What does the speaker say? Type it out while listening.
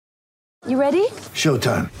You ready?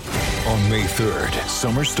 Showtime. On May 3rd,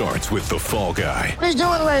 summer starts with The Fall Guy. Let's do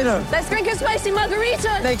it later. Let's drink a spicy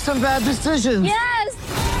margarita. Make some bad decisions. Yes!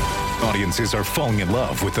 Audiences are falling in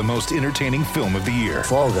love with the most entertaining film of the year.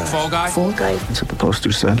 Fall Guy. Fall Guy? Fall guy. That's what the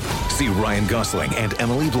poster said. See Ryan Gosling and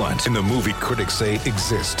Emily Blunt in the movie critics say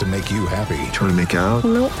exists to make you happy. Trying to make it out?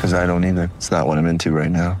 Nope. Because I don't either. It's not what I'm into right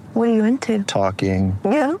now. What are you into? Talking.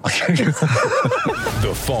 Yeah.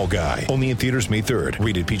 The Fall Guy. Only in theaters May 3rd.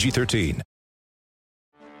 Rated PG-13.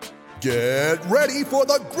 Get ready for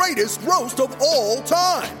the greatest roast of all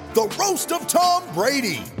time. The Roast of Tom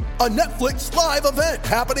Brady. A Netflix live event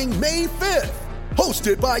happening May 5th.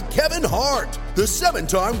 Hosted by Kevin Hart. The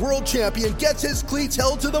 7-time world champion gets his cleats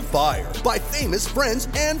held to the fire by famous friends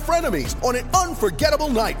and frenemies on an unforgettable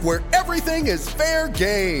night where everything is fair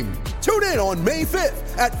game. Tune in on May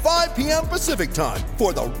 5th at 5 p.m. Pacific time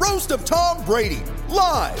for the Roast of Tom Brady.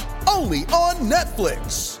 Live only on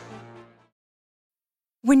Netflix.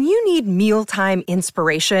 When you need mealtime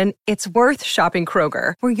inspiration, it's worth shopping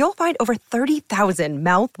Kroger, where you'll find over 30,000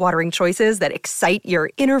 mouth-watering choices that excite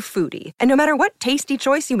your inner foodie. And no matter what tasty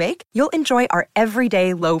choice you make, you'll enjoy our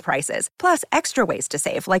everyday low prices, plus extra ways to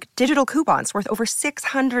save, like digital coupons worth over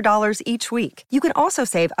 $600 each week. You can also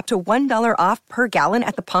save up to $1 off per gallon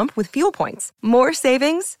at the pump with fuel points. More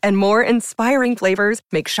savings and more inspiring flavors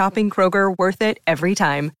make shopping Kroger worth it every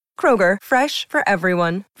time. Kroger, fresh for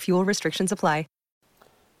everyone. Fuel restrictions apply.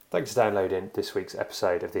 Thanks for downloading this week's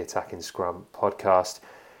episode of the Attacking Scrum podcast.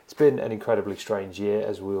 It's been an incredibly strange year,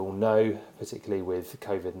 as we all know, particularly with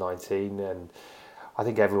COVID-19, and I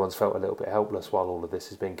think everyone's felt a little bit helpless while all of this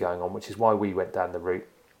has been going on, which is why we went down the route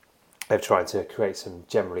of trying to create some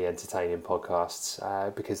generally entertaining podcasts,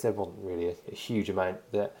 because there wasn't really a huge amount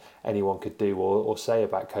that anyone could do or say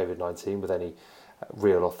about COVID-19 with any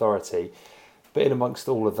real authority. But in amongst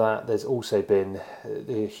all of that, there's also been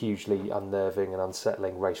the hugely unnerving and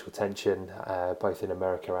unsettling racial tension, both in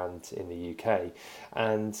America and in the UK.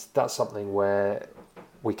 And that's something where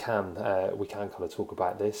we can kind of talk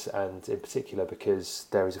about this, and in particular because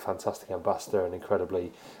there is a fantastic ambassador, an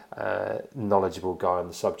incredibly knowledgeable guy on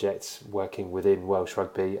the subject working within Welsh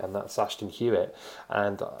Rugby, and that's Ashton Hewitt.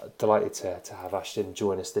 And delighted to have Ashton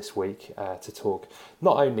join us this week to talk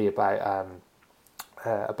not only about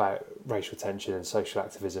racial tension and social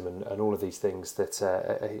activism and all of these things that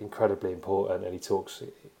are incredibly important, and he talks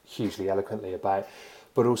hugely eloquently about,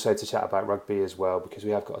 but also to chat about rugby as well, because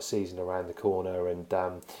we have got a season around the corner, and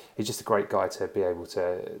he's just a great guy to be able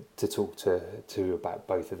to talk to about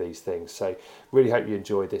both of these things. So really hope you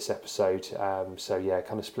enjoyed this episode. So yeah,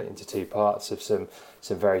 kind of split into two parts of some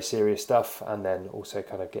very serious stuff, and then also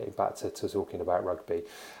kind of getting back to talking about rugby.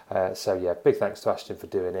 So yeah, big thanks to Ashton for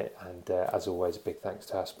doing it, and as always, big thanks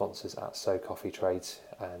to our sponsors at So Coffee Trades,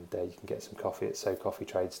 and you can get some coffee at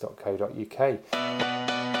socoffeetrades.co.uk.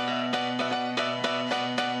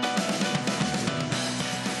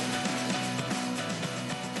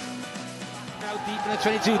 Now deep in the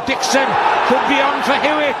 22, Dixon could be on for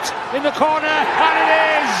Hewitt in the corner, and it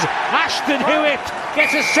is! Ashton Hewitt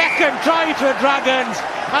gets a second try for the Dragons,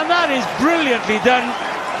 and that is brilliantly done.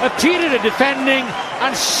 A period of defending,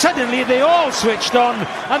 and suddenly they all switched on,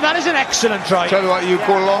 and that is an excellent try. Tell you what, you've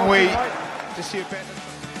got a long way to see a better.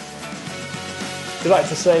 Delighted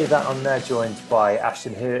to say that I'm now joined by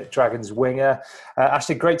Ashton Hewitt, Dragons winger.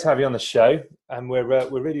 Ashton, great to have you on the show, and we're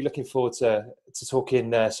really looking forward to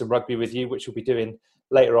talking some rugby with you, which we'll be doing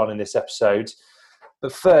later on in this episode.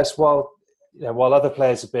 But first, while other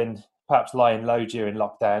players have been perhaps lying low during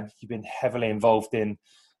lockdown, you've been heavily involved in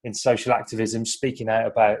social activism, speaking out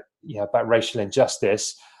about racial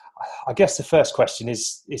injustice. I guess the first question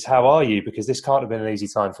is how are you? Because this can't have been an easy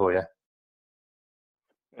time for you.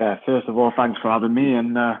 Yeah, first of all, thanks for having me,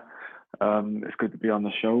 and it's good to be on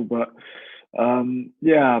the show. But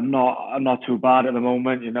yeah, I'm not too bad at the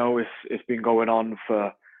moment. You know, it's been going on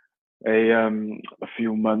for a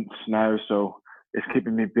few months now, so it's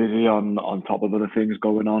keeping me busy on top of other things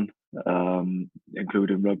going on,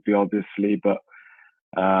 including rugby, obviously. But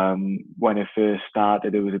when it first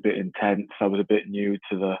started, it was a bit intense. I was a bit new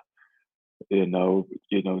to the,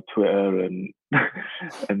 Twitter and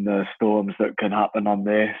and the storms that can happen on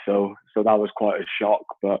there. So that was quite a shock.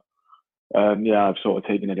 But yeah, I've sort of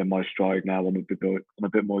taken it in my stride now. I'm a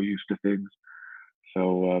bit more used to things.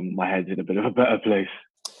 So my head's in a bit of a better place.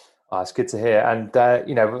 Oh, it's good to hear. And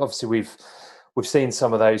obviously we've seen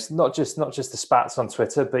some of those, not just the spats on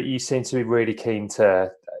Twitter, but you seem to be really keen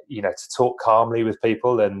to talk calmly with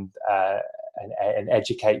people and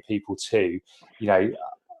educate people too.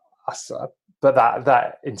 But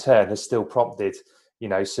that in turn has still prompted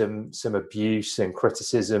some abuse and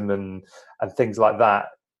criticism and things like that.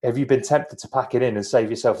 have you been tempted to pack it in and save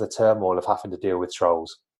yourself the turmoil of having to deal with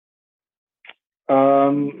trolls?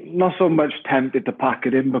 Not so much tempted to pack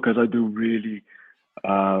it in, because I do really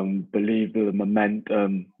believe that the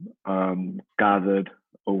momentum gathered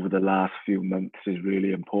over the last few months is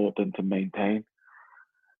really important to maintain.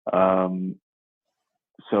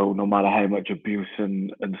 So no matter how much abuse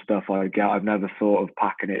and stuff I get, I've never thought of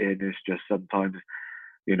packing it in. It's just sometimes,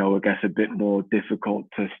 you know, it gets a bit more difficult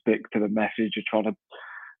to stick to the message you're trying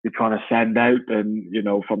to send out. And, you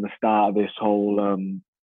know, from the start of this whole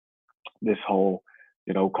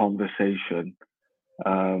you know, conversation,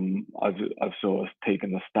 I've sort of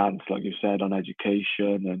taken the stance, like you said, on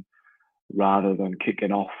education, and rather than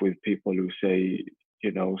kicking off with people who say,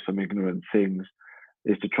 you know, some ignorant things,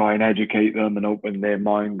 is to try and educate them and open their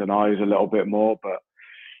mind and eyes a little bit more. But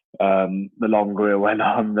the longer it went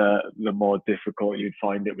on, the more difficult you'd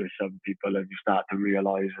find it with some people, and you start to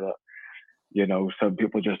realise that, you know, some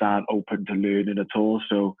people just aren't open to learning at all.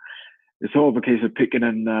 So it's sort of a case of picking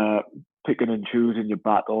and choosing your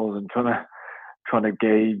battles, and trying to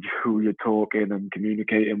gauge who you're talking and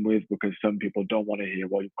communicating with, because some people don't want to hear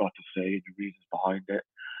what you've got to say and the reasons behind it.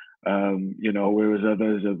 You know, whereas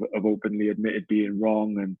others have openly admitted being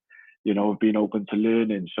wrong, and, you know, have been open to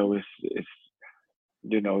learning. So it's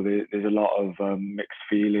you know, there's a lot of mixed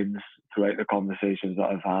feelings throughout the conversations that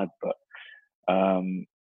I've had, but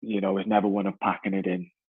you know, it's never one of packing it in.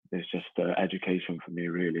 It's just education for me,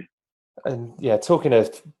 really. And yeah, talking of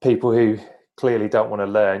people who clearly don't want to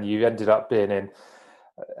learn, you ended up being in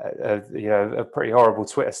a pretty horrible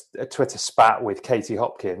Twitter spat with Katie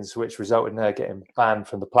Hopkins, which resulted in her getting banned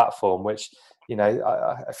from the platform, which, you know,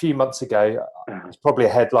 a few months ago, it's probably a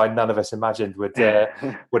headline none of us imagined would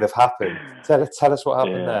have happened. Tell us what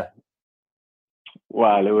happened there.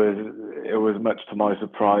 Well, it was much to my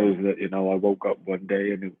surprise that, you know, I woke up one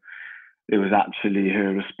day and it was actually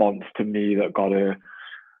her response to me that got her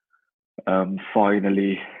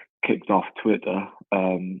finally kicked off Twitter,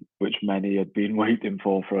 which many had been waiting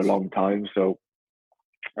for a long time. So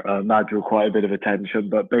that drew quite a bit of attention.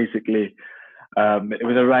 But basically, it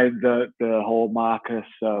was around the whole Marcus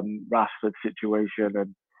Rashford situation,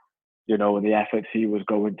 and, you know, and the efforts he was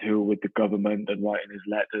going to with the government and writing his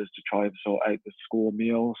letters to try and sort out the school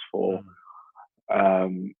meals for,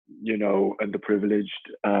 you know,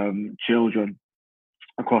 underprivileged children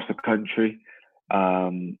across the country.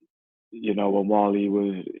 You know, and while he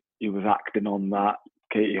was acting on that,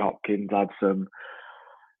 Katie Hopkins had some,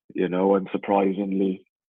 you know, unsurprisingly,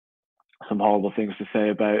 some horrible things to say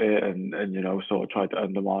about it, and you know, sort of tried to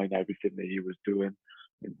undermine everything that he was doing,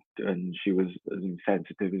 and she was as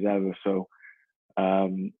insensitive as ever. So,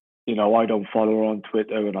 you know, I don't follow her on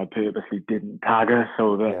Twitter, and I purposely didn't tag her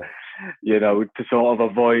so that, you know, to sort of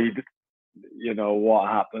avoid, you know, what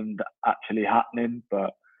happened actually happening.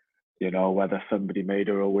 But, you know, whether somebody made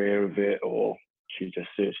her aware of it, or she just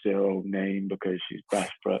searched her own name because she's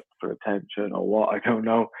desperate for attention, or what, I don't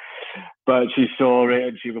know. But she saw it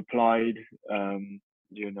and she replied,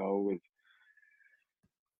 you know,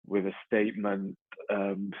 with a statement,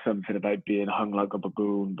 something about being hung like a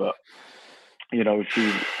baboon. But, you know,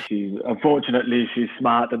 she's unfortunately, she's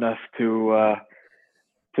smart enough to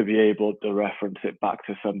be able to reference it back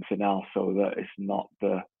to something else, so that it's not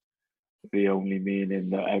the only meaning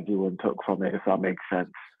that everyone took from it, if that makes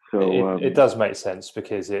sense. So it does make sense,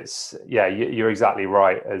 because it's, yeah, you're exactly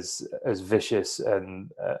right. As vicious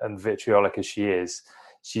and vitriolic as she is,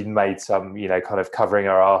 she made some, you know, kind of covering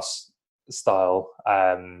her ass style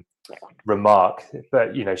remark,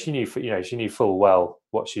 but, you know, she knew full well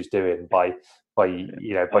what she was doing by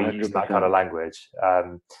using that kind of language.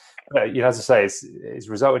 But, you know, as I say, it's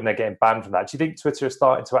resulted in her getting banned from that. Do you think Twitter is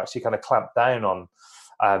starting to actually kind of clamp down on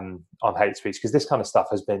hate speech, because this kind of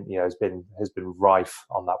stuff has been rife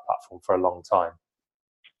on that platform for a long time?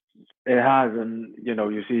 It has, and, you know,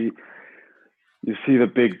 you see the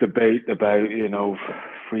big debate about, you know,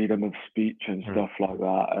 freedom of speech and stuff like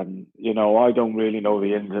that, and, you know, I don't really know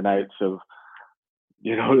the ins and outs of,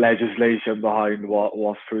 you know, legislation behind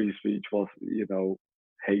what's free speech, what's, you know,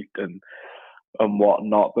 hate and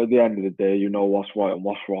whatnot. But at the end of the day, you know what's right and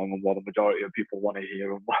what's wrong, and what the majority of people want to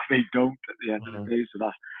hear and what they don't at the end of the day. So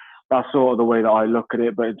that's sort of the way that I look at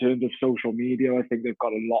it. But in terms of social media, I think they've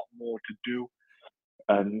got a lot more to do.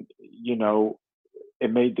 And, you know,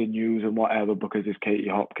 it made the news and whatever because it's Katie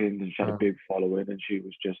Hopkins and she had a big following and she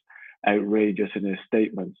was just outrageous in her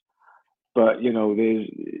statements. But, you know, there's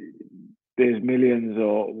millions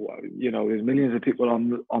of people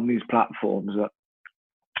on these platforms that,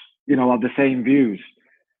 you know, have the same views,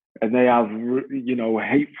 and they have, you know,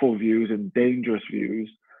 hateful views and dangerous views.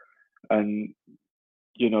 And,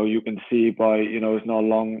 you can see by, it's not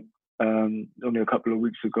long, only a couple of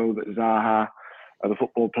weeks ago that Zaha, the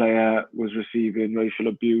football player, was receiving racial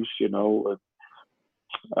abuse. The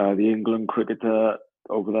England cricketer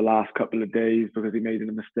over the last couple of days because he made a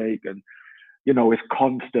mistake. And, it's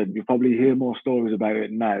constant. You probably hear more stories about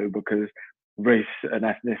it now because race and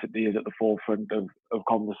ethnicity is at the forefront of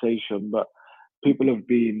conversation. But people have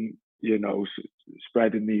been,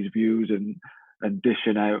 spreading these views and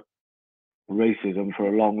dishing out racism for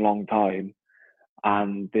a long, long time.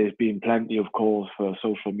 And there's been plenty of calls for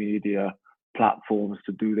social media platforms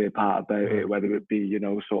to do their part about it, whether it be,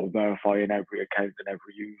 sort of verifying every account and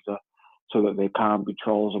every user so that they can't be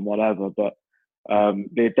trolls and whatever. But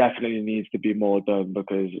there definitely needs to be more done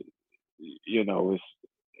because,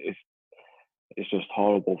 it's just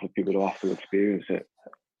horrible for people to have to experience it.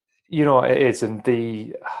 It is. And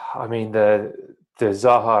the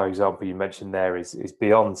Zaha example you mentioned there is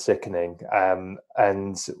beyond sickening.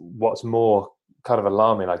 And what's more kind of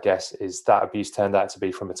alarming, I guess, is that abuse turned out to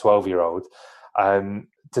be from a 12-year-old.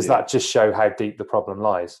 Does that just show how deep the problem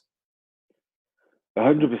lies?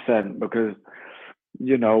 100%, because,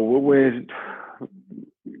 where's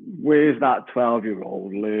that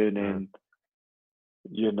 12-year-old learning,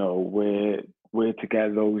 where to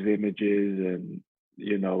get those images and,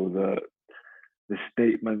 the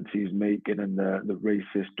statements he's making and the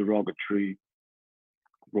racist, derogatory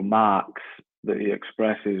remarks that he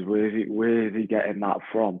expresses, where is he getting that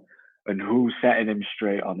from, and who's setting him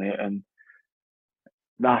straight on it? And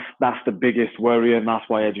that's the biggest worry, and that's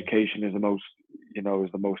why education is the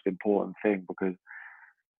most important thing, because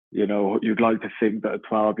you'd like to think that a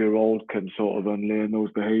 12-year-old can sort of unlearn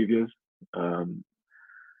those behaviors.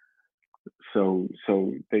 So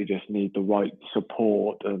they just need the right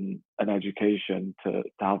support and education to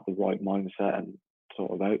have the right mindset and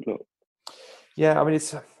sort of outlook. Yeah, I mean,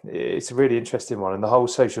 it's a really interesting one. And the whole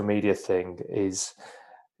social media thing is,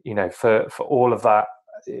 for all of that,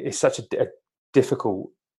 it's such a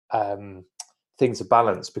difficult thing to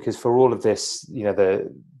balance, because for all of this,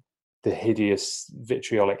 the hideous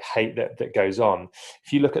vitriolic hate that goes on,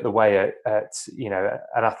 if you look at the way at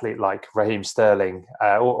an athlete like Raheem Sterling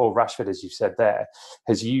or Rashford, as you've said there,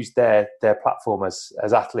 has used their platform as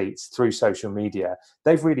athletes through social media,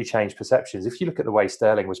 they've really changed perceptions. If you look at the way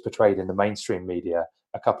Sterling was portrayed in the mainstream media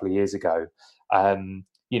a couple of years ago,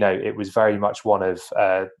 it was very much one of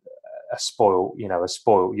a spoiled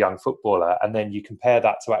young footballer. And then you compare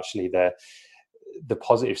that to actually the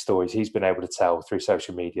positive stories he's been able to tell through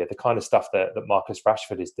social media, the kind of stuff that Marcus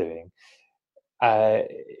Rashford is doing.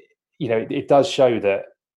 It does show that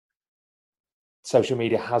social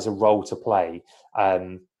media has a role to play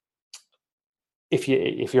if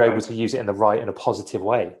you're able to use it in a positive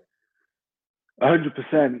way. 100%.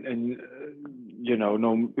 And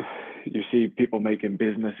you see people making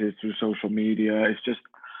businesses through social media. It's just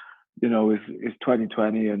it's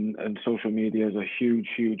 2020, and social media is a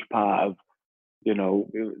huge part of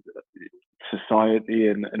society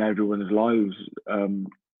and everyone's lives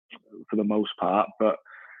for the most part. But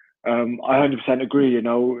I 100% agree,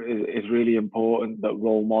 it's really important that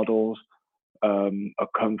role models are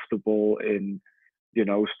comfortable in,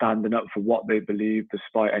 standing up for what they believe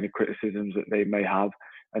despite any criticisms that they may have,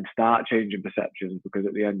 and start changing perceptions. Because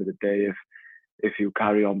at the end of the day, if you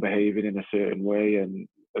carry on behaving in a certain way and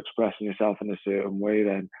expressing yourself in a certain way,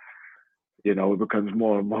 then it becomes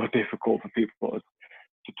more and more difficult for people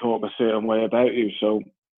to talk a certain way about you. So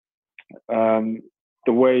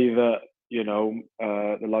the way that,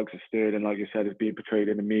 the likes of Sterling, like you said, is being portrayed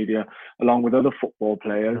in the media, along with other football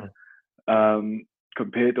players,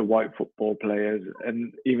 compared to white football players.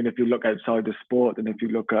 And even if you look outside the sport, and if you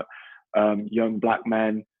look at young black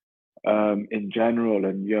men in general,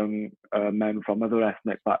 and young men from other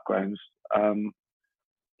ethnic backgrounds,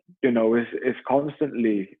 it's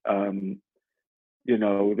constantly,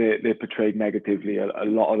 they're portrayed negatively a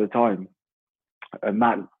lot of the time. And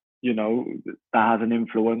that, that has an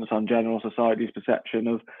influence on general society's perception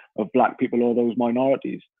of black people or those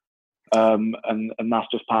minorities. And that's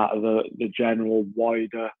just part of the general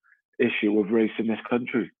wider issue of race in this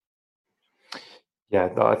country. Yeah,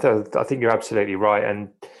 no, I think you're absolutely right. And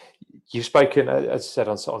you've spoken, as I said,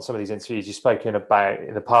 on some of these interviews, you've spoken about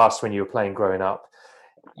in the past when you were playing growing up,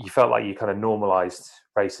 you felt like you kind of normalised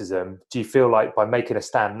racism. Do you feel like by making a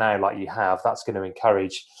stand now like you have, that's going to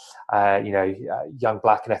encourage young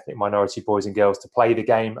black and ethnic minority boys and girls to play the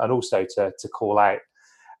game, and also to call out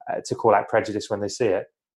prejudice when they see it?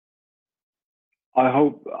 I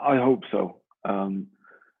hope so. And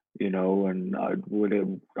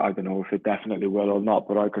I don't know if it definitely will or not,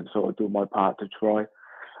 but I can sort of do my part to try.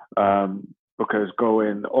 because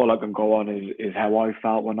all I can go on is how I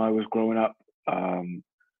felt when I was growing up.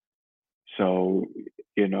 So,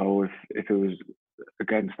 you know, if it was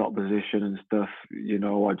against opposition and stuff, you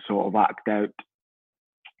know, I'd sort of act out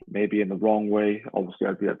maybe in the wrong way. Obviously,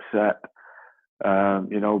 I'd be upset.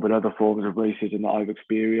 You know, but other forms of racism that I've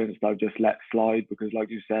experienced, I've just let slide because, like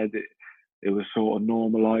you said, it was sort of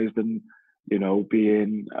normalized, and you know,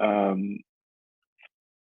 being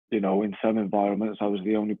you know, in some environments, I was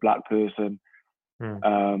the only black person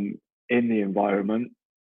in the environment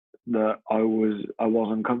that I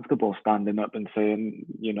wasn't comfortable standing up and saying,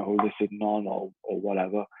 you know, this isn't on or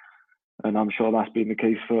whatever. And I'm sure that's been the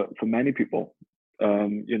case for many people.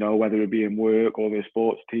 You know, whether it be in work or their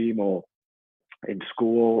sports team or in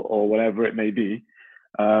school or whatever it may be.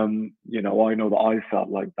 You know, I know that I felt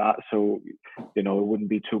like that, so you know, it wouldn't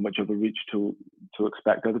be too much of a reach to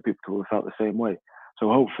expect other people to have felt the same way. So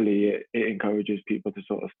hopefully it encourages people to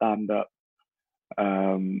sort of stand up,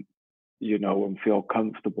 you know, and feel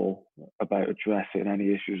comfortable about addressing any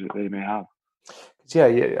issues that they may have.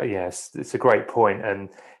 Yes, it's a great point. And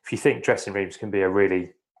if you think dressing rooms can be a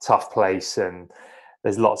really tough place, and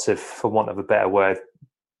there's lots of, for want of a better word,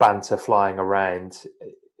 banter flying around,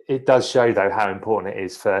 it does show though how important it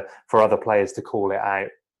is for other players to call it out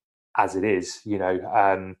as it is, you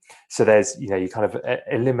know. So there's, you know, you kind of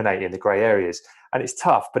eliminating the grey areas, and it's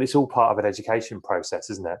tough, but it's all part of an education process,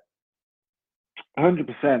 isn't it? 100%.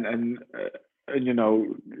 And you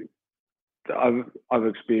know, I've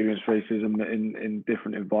experienced racism in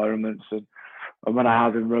different environments, and when I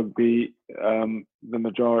have in rugby, the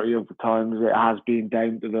majority of the times it has been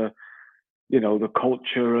down to the, you know, the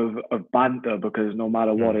culture of banter, because no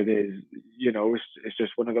matter what it is, you know, it's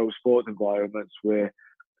just one of those sports environments where,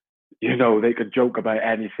 you know, they could joke about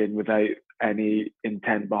anything without any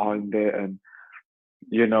intent behind it. And,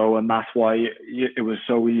 you know, and that's why it was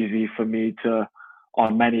so easy for me to,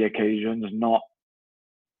 on many occasions, not,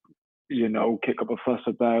 you know, kick up a fuss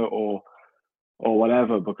about or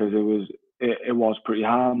whatever, because it was pretty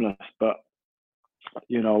harmless. But,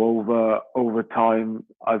 you know, over time,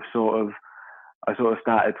 I sort of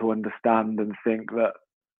started to understand and think that,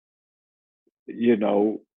 you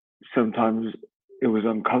know, sometimes it was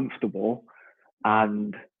uncomfortable,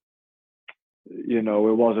 and, you know,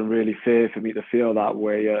 it wasn't really fair for me to feel that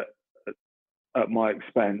way at my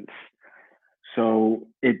expense. So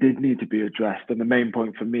it did need to be addressed. And the main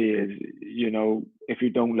point for me is, you know, if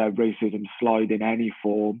you don't let racism slide in any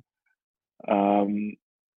form,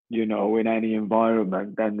 you know, in any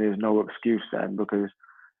environment, then there's no excuse then, because,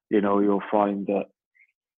 you know, you'll find that,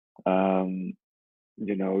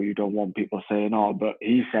 you know, you don't want people saying, oh, but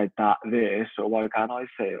he said that this, so why can't I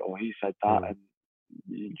say it? Or he said that. And,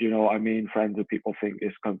 you know what I mean? Friends of people think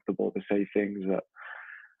it's comfortable to say things that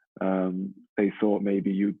they thought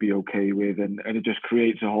maybe you'd be okay with. And it just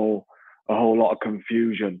creates a whole lot of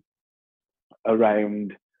confusion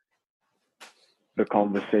around the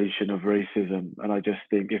conversation of racism. And I just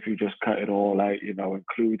think if you just cut it all out, you know,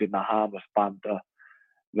 including the harmless banter,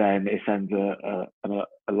 then it sends a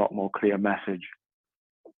lot more clear message.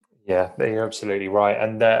 Yeah, you're absolutely right.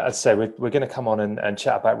 And as I say, we're going to come on and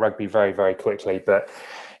chat about rugby very, very quickly. But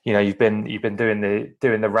you know, you've been doing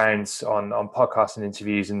the rounds on podcasts and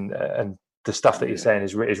interviews, and the stuff that you're saying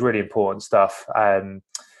is really important stuff.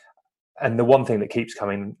 And the one thing that keeps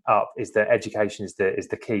coming up is that education is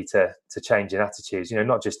the key to changing attitudes. You know,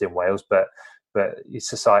 not just in Wales, but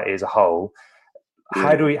society as a whole.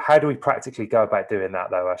 How do we practically go about doing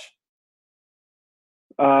that, though, Ash?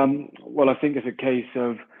 Well, I think it's a case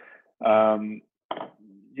of,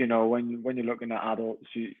 you know, when you're looking at adults,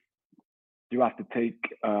 you have to take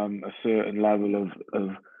a certain level of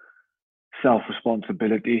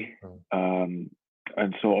self-responsibility, and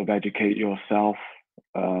sort of educate yourself,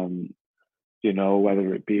 you know,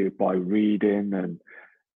 whether it be by reading and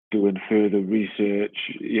doing further research,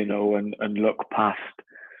 you know, and look past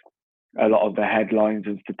a lot of the headlines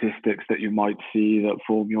and statistics that you might see that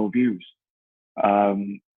form your views.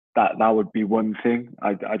 That would be one thing.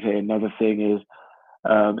 I'd say another thing is,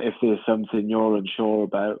 if there's something you're unsure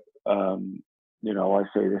about, you know, I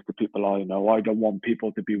say this to people I know, I don't want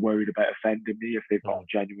people to be worried about offending me if they've got a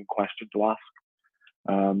genuine question to ask.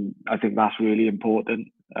 I think that's really important.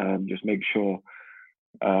 Just make sure,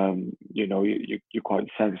 you know, you're quite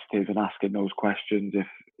sensitive in asking those questions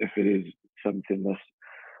if it is something that's,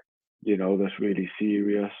 you know, that's really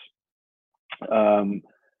serious.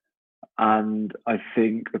 And I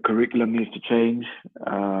think the curriculum needs to change,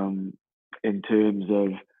 in terms of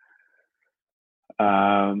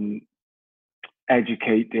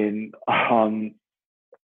educating on,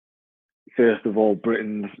 first of all,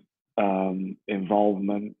 Britain's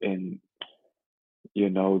involvement in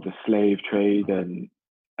the slave trade and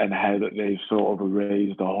how that they've sort of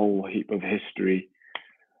erased a whole heap of history,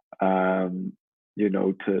 to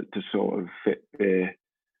sort of fit their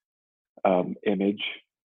image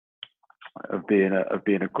of being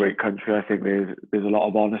a great country. I think there's a lot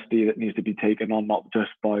of honesty that needs to be taken on, not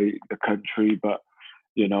just by the country, but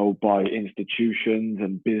by institutions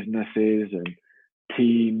and businesses and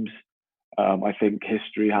teams. I think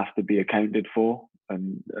history has to be accounted for,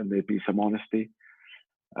 and there'd be some honesty,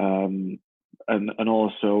 and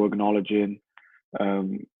also acknowledging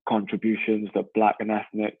contributions that Black and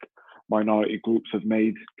ethnic minority groups have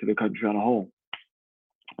made to the country on a whole.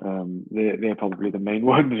 They're probably the main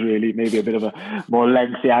ones, really. Maybe a bit of a more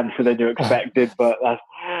lengthy answer than you expected, but that's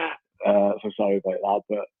so sorry about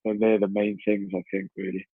that. But they're the main things, I think,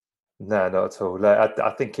 really. No, not at all.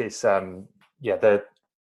 I think it's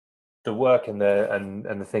the work and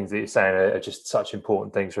the things that you're saying are just such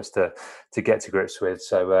important things for us to get to grips with.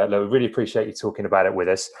 So we really appreciate you talking about it with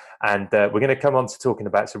us, and we're going to come on to talking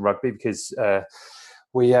about some rugby because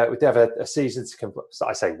we do have a season to complete.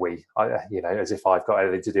 I say we, as if I've got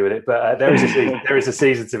anything to do with it, but there is a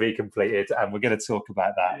season to be completed, and we're going to talk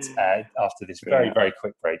about that after this very, very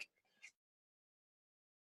quick break.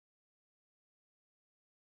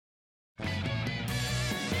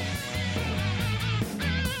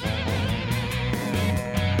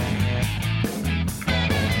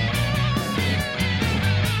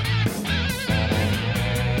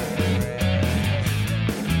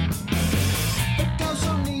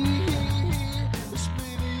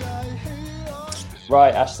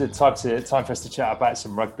 Right, Ashton, time for us to chat about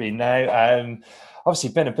some rugby now.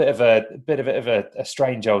 Obviously, been a bit of a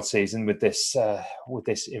strange old season with this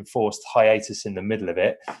enforced hiatus in the middle of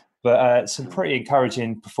it, but some pretty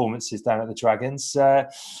encouraging performances down at the Dragons. How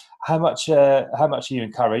much are you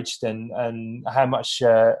encouraged, and how much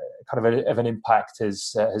kind of an impact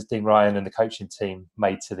has Dean Ryan and the coaching team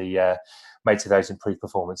made to those improved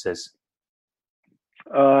performances?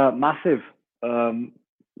 Massive. Dean.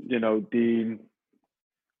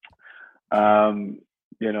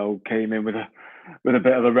 Came in with a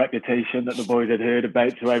bit of a reputation that the boys had heard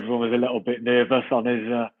about, so everyone was a little bit nervous on his,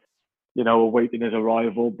 awaiting his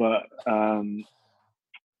arrival. But I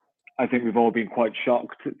think we've all been quite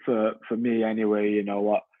shocked. For me, anyway,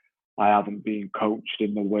 I haven't been coached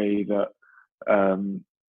in the way that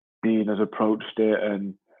Dean has approached it,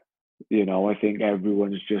 and I think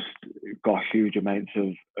everyone's just got huge amounts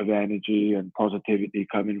of energy and positivity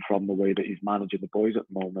coming from the way that he's managing the boys at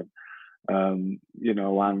the moment. And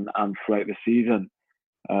throughout the season,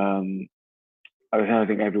 I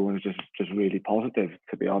think everyone's just really positive,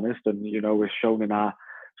 to be honest. And we're shown in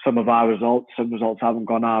some of our results. Some results haven't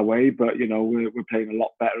gone our way, but we're playing a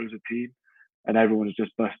lot better as a team, and everyone's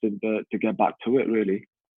just busting to get back to it, really.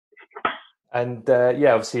 And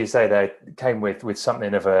obviously you say they came with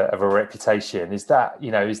something of a reputation. Is that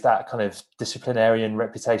kind of disciplinarian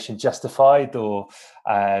reputation justified, or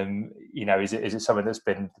is it something that's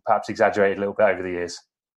been perhaps exaggerated a little bit over the years?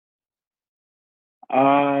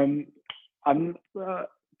 When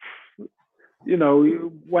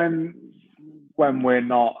we're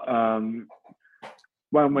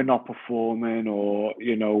not performing, or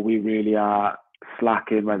we really are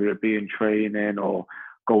slacking, whether it be in training or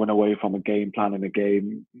going away from a game plan in a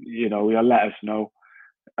game, he'll let us know.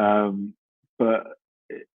 But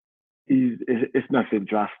it's nothing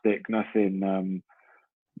drastic, nothing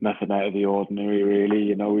out of the ordinary,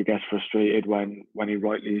 really. He gets frustrated when he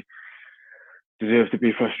rightly deserves to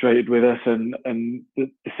be frustrated with us, and at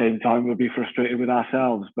the same time we'll be frustrated with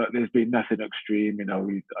ourselves. But there's been nothing extreme.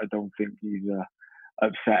 I don't think he's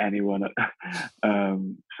upset anyone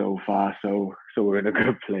so far. So we're in a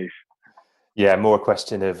good place. Yeah, more a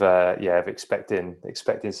question of expecting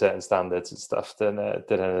certain standards and stuff than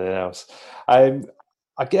anything else. I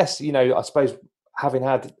guess I suppose having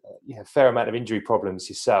had a fair amount of injury problems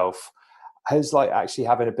yourself, has actually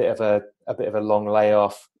having a bit of a long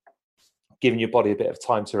layoff, giving your body a bit of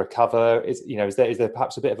time to recover. Is there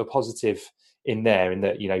perhaps a bit of a positive in there, in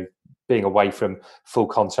that being away from full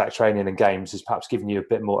contact training and games has perhaps given you a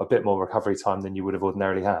bit more recovery time than you would have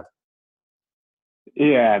ordinarily had?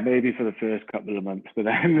 Yeah, maybe for the first couple of months, but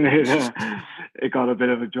then it got a bit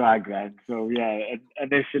of a drag then. So yeah,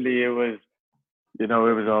 initially it was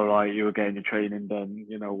all right. You were getting your training done,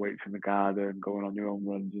 weights in the garden, going on your own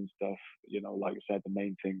runs and stuff. Like I said, the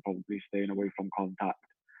main thing probably staying away from contact,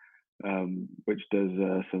 which does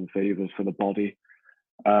some favours for the body.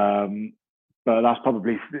 But that's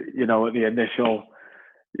probably at the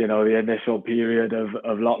initial period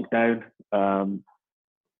of lockdown.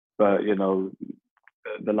 But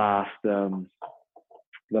the last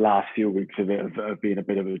the last few weeks of it have been a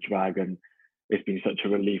bit of a drag, and it's been such a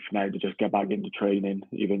relief now to just get back into training,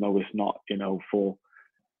 even though it's not,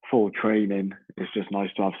 full training. It's just nice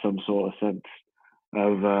to have some sort of sense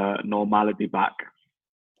of normality back.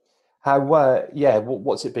 How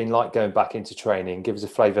what's it been like going back into training? Give us a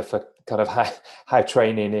flavour for kind of how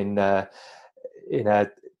training in a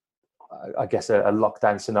I guess a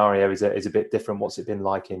lockdown scenario is a bit different. What's it been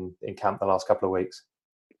like in camp the last couple of weeks?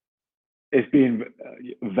 It's been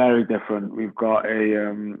very different. We've got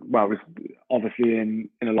it's obviously in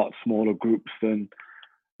a lot smaller groups than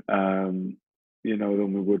than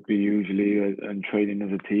we would be usually, and training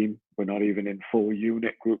as a team. We're not even in full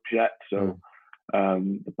unit groups yet, so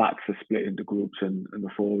the backs are split into groups and the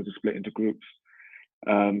forwards are split into groups.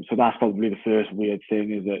 So that's probably the first weird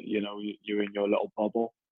thing, is that you're in your little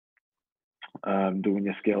bubble, doing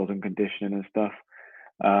your skills and conditioning and stuff.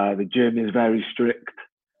 The gym is very strict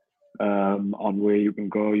on where you can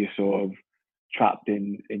go. You're sort of trapped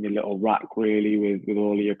in your little rack, really, with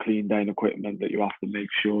all of your clean down equipment that you have to make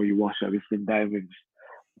sure you wash everything down with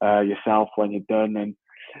yourself when you're done.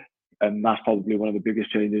 And that's probably one of the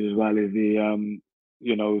biggest changes as well, is the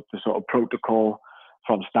sort of protocol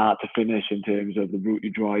from start to finish in terms of the route you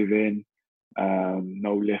drive in,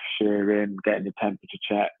 no lift sharing, getting your temperature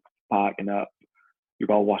checked, parking up. You've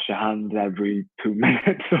got to wash your hands every 2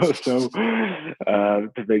 minutes or so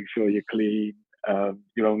to make sure you're clean.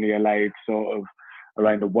 You're only allowed sort of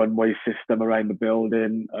around a one-way system around the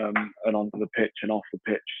building, and onto the pitch and off the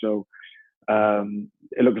pitch. So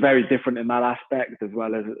it looks very different in that aspect, as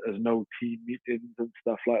well as no team meetings and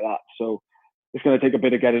stuff like that. So it's going to take a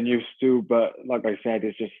bit of getting used to, but like I said,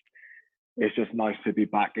 it's just nice to be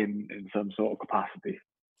back in some sort of capacity.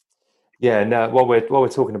 Yeah, no. While we're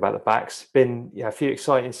talking about the backs, been a few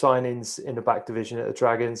exciting signings in the back division at the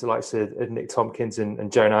Dragons, like I said, Nick Tompkins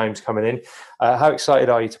and Jonah Holmes coming in. How excited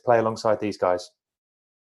are you to play alongside these guys?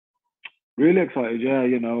 Really excited, yeah.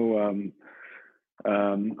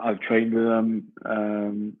 I've trained with them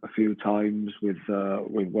a few times with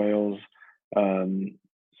Wales,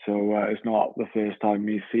 so it's not the first time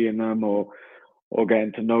me seeing them or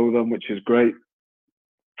getting to know them, which is great.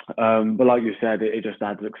 But like you said, it just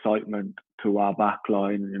adds excitement to our back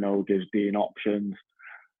line, gives Dean options,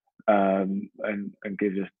 and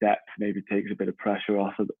gives us depth, maybe takes a bit of pressure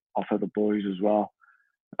off of the boys as well,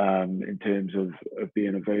 in terms of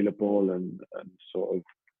being available and sort of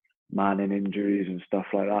manning injuries and stuff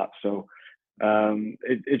like that. So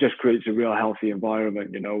it just creates a real healthy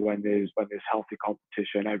environment, when there's healthy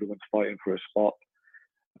competition, everyone's fighting for a spot.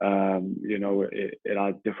 It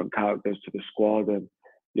adds different characters to the squad, and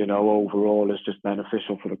overall it's just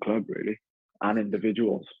beneficial for the club, really, and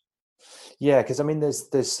individuals. Yeah, because I mean,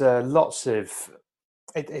 there's lots of.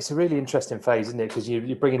 It's a really interesting phase, isn't it? Because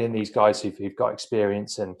you're bringing in these guys who've got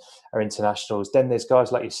experience and are internationals. Then there's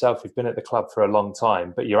guys like yourself who've been at the club for a long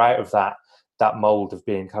time, but you're out of that mold of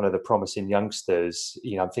being kind of the promising youngsters.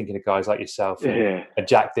 I'm thinking of guys like yourself and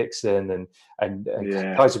Jack Dixon and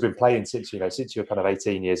guys who've been playing since you're kind of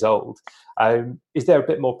 18 years old. Is there a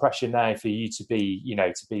bit more pressure now for you to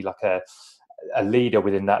be like a leader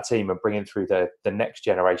within that team and bringing through the next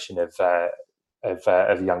generation of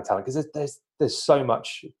young talent? Because there's so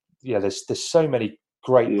much, there's so many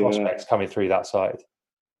great prospects coming through that side.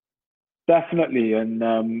 Definitely, and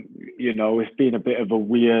it's been a bit of a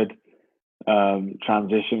weird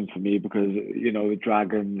transition for me, because the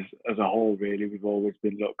Dragons as a whole, really, we've always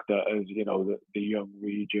been looked at as the young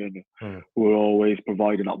region who are always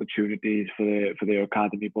providing opportunities for their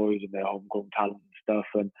academy boys and their homegrown talent and stuff.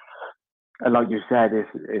 And like you said,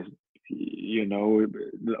 it's over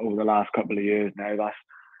the last couple of years now, that's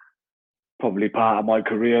probably part of my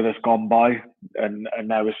career that's gone by, and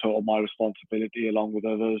now it's sort of my responsibility, along with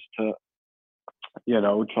others, to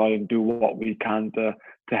try and do what we can to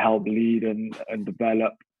help lead and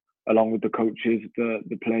develop, along with the coaches,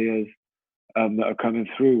 the players that are coming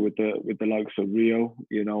through with the likes of Rio.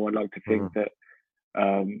 I'd like to think that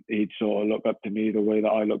he'd sort of look up to me the way that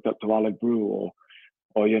I looked up to Alec Brew,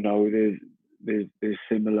 or there's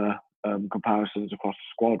similar comparisons across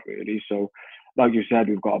the squad, really. So like you said,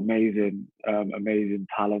 we've got amazing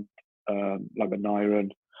talent, like a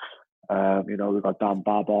Nyron. We've got Dan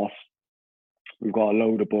Babos. We've got a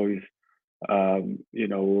load of boys,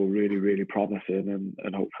 really, really promising,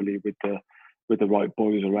 and hopefully with the right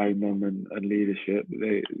boys around them and leadership,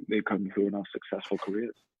 they come through and have successful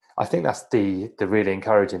careers. I think that's the really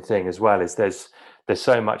encouraging thing as well, is there's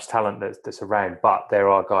so much talent that's around, but there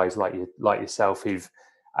are guys like yourself who've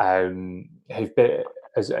been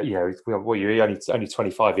as you know, well, you're only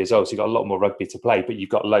 25 years old, so you've got a lot more rugby to play, but you've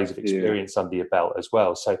got loads of experience under your belt as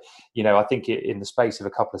well. So, you know, I think in the space of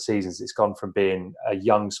a couple of seasons, it's gone from being a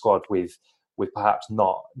young squad with perhaps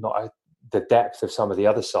not the depth of some of the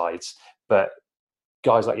other sides, but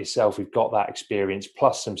guys like yourself who've got that experience,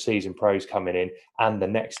 plus some seasoned pros coming in, and the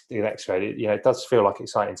next grade. You know, it does feel like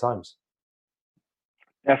exciting times.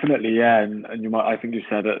 Definitely, yeah, and I think you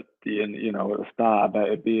said at the start about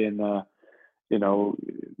it being the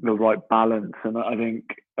right balance, and I think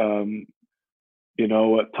at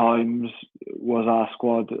times was our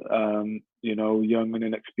squad young and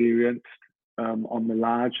inexperienced on the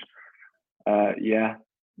large.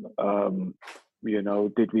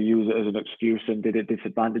 Did we use it as an excuse, and did it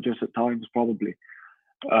disadvantage us at times? Probably.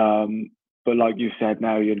 But like you said,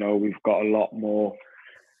 now we've got a lot more.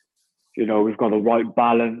 We've got the right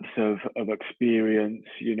balance of experience,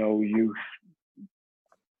 youth,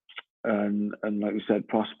 and like you said,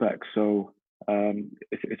 prospects. So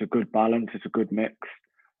it's a good balance. It's a good mix.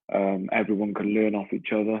 Everyone can learn off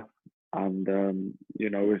each other, and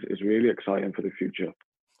it's really exciting for the future.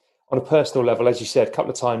 On a personal level, as you said, a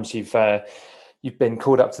couple of times you've been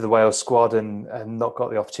called up to the Wales squad and not got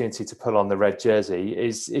the opportunity to pull on the red jersey.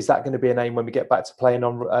 Is that going to be a name when we get back to playing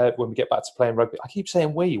rugby? I keep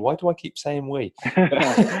saying we. Why do I keep saying we?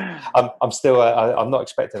 I'm still. I'm not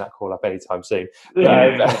expecting that call up anytime soon.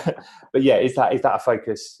 But yeah, is that a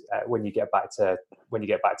focus when you get back to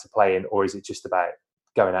playing, or is it just about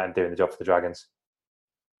going out and doing the job for the Dragons?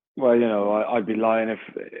 Well, I'd be lying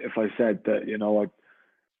if I said that.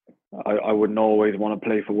 I wouldn't always want to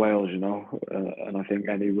play for Wales, and I think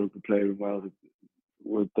any rugby player in Wales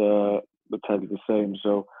would tell you the same.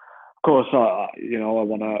 So, of course, I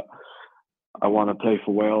want to play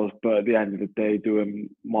for Wales, but at the end of the day,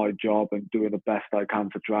 doing my job and doing the best I can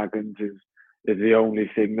for Dragons is the only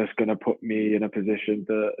thing that's going to put me in a position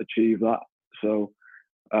to achieve that. So,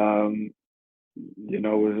 as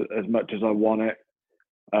much as I want it,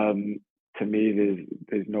 to me,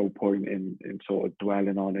 there's no point in sort of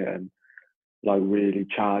dwelling on it and like really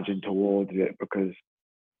charging towards it, because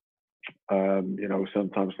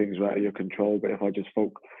sometimes things are out of your control. But if I just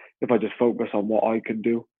focus on what I can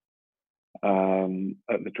do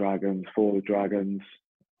at the Dragons, for the Dragons,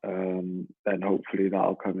 then hopefully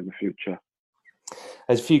that'll come in the future.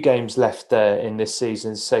 There's a few games left in this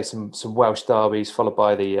season, say some Welsh derbies, followed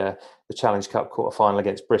by the Challenge Cup quarter-final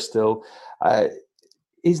against Bristol.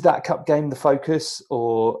 Is that cup game the focus,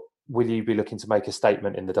 or will you be looking to make a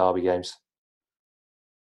statement in the derby games?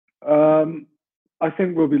 I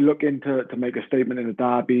think we'll be looking to make a statement in the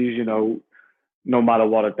derbies. No matter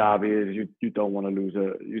what a derby is, you don't want to lose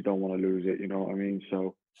it. You don't want to lose it. You know what I mean?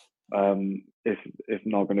 So it's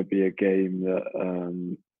not going to be a game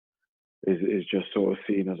that is just sort of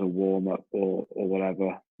seen as a warm up or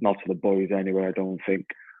whatever. Not for the boys anyway, I don't think.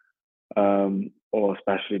 Or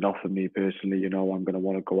especially not for me personally. I'm going to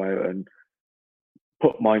want to go out and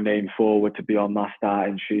put my name forward to be on that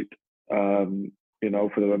starting sheet,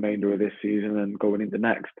 for the remainder of this season and going into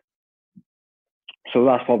next. So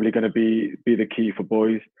that's probably going to be the key for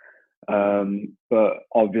boys. But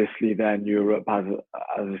obviously then Europe has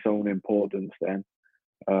its own importance then.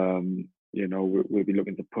 We'll be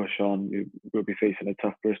looking to push on. We'll be facing a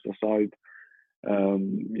tough Bristol side,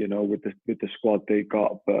 with the squad they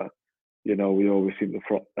got, but we always seem to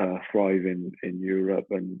thrive in Europe,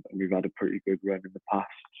 and we've had a pretty good run in the past.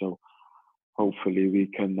 So hopefully we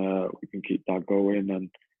can keep that going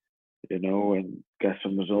and get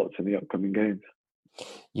some results in the upcoming games.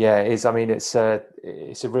 Yeah, it is. I mean, it's a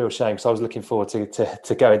real shame, because I was looking forward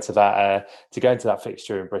to go into that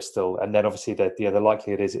fixture in Bristol, and then obviously the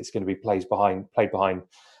likelihood is it's going to be played behind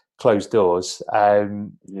closed doors.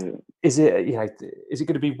 Is it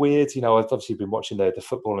going to be weird? I've obviously been watching the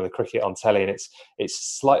football and the cricket on telly, and it's a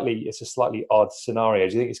slightly odd scenario.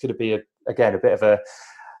 Do you think it's going to be a bit of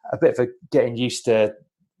a getting used to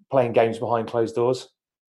playing games behind closed doors?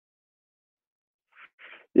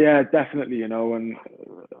 Yeah, definitely. And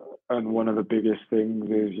one of the biggest things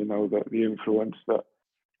is that the influence that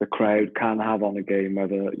the crowd can have on a game,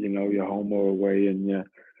 whether you're home or away, and you're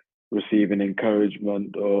receiving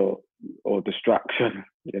encouragement or distraction,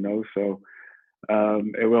 so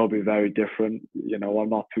it will be very different. I'm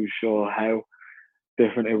not too sure how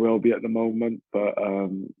different it will be at the moment, but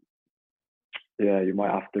you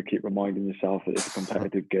might have to keep reminding yourself that it's a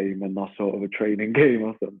competitive game and not sort of a training game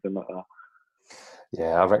or something like that.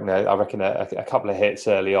 Yeah, I reckon a couple of hits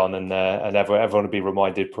early on, and everyone will be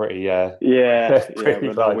reminded pretty.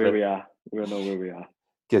 We'll know where we are.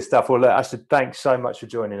 Good stuff. Well, look, Ashton, thanks so much for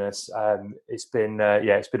joining us. It's been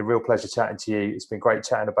a real pleasure chatting to you. It's been great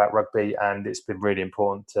chatting about rugby, and it's been really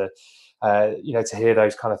important to to hear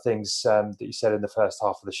those kind of things that you said in the first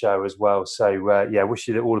half of the show as well. So wish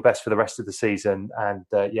you all the best for the rest of the season, and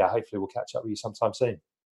hopefully we'll catch up with you sometime soon.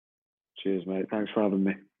 Cheers, mate. Thanks for having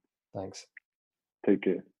me. Thanks. Take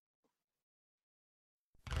care.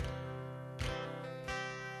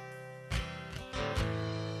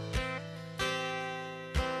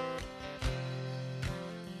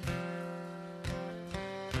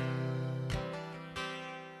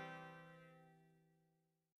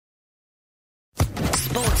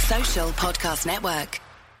 Sports Social Podcast Network.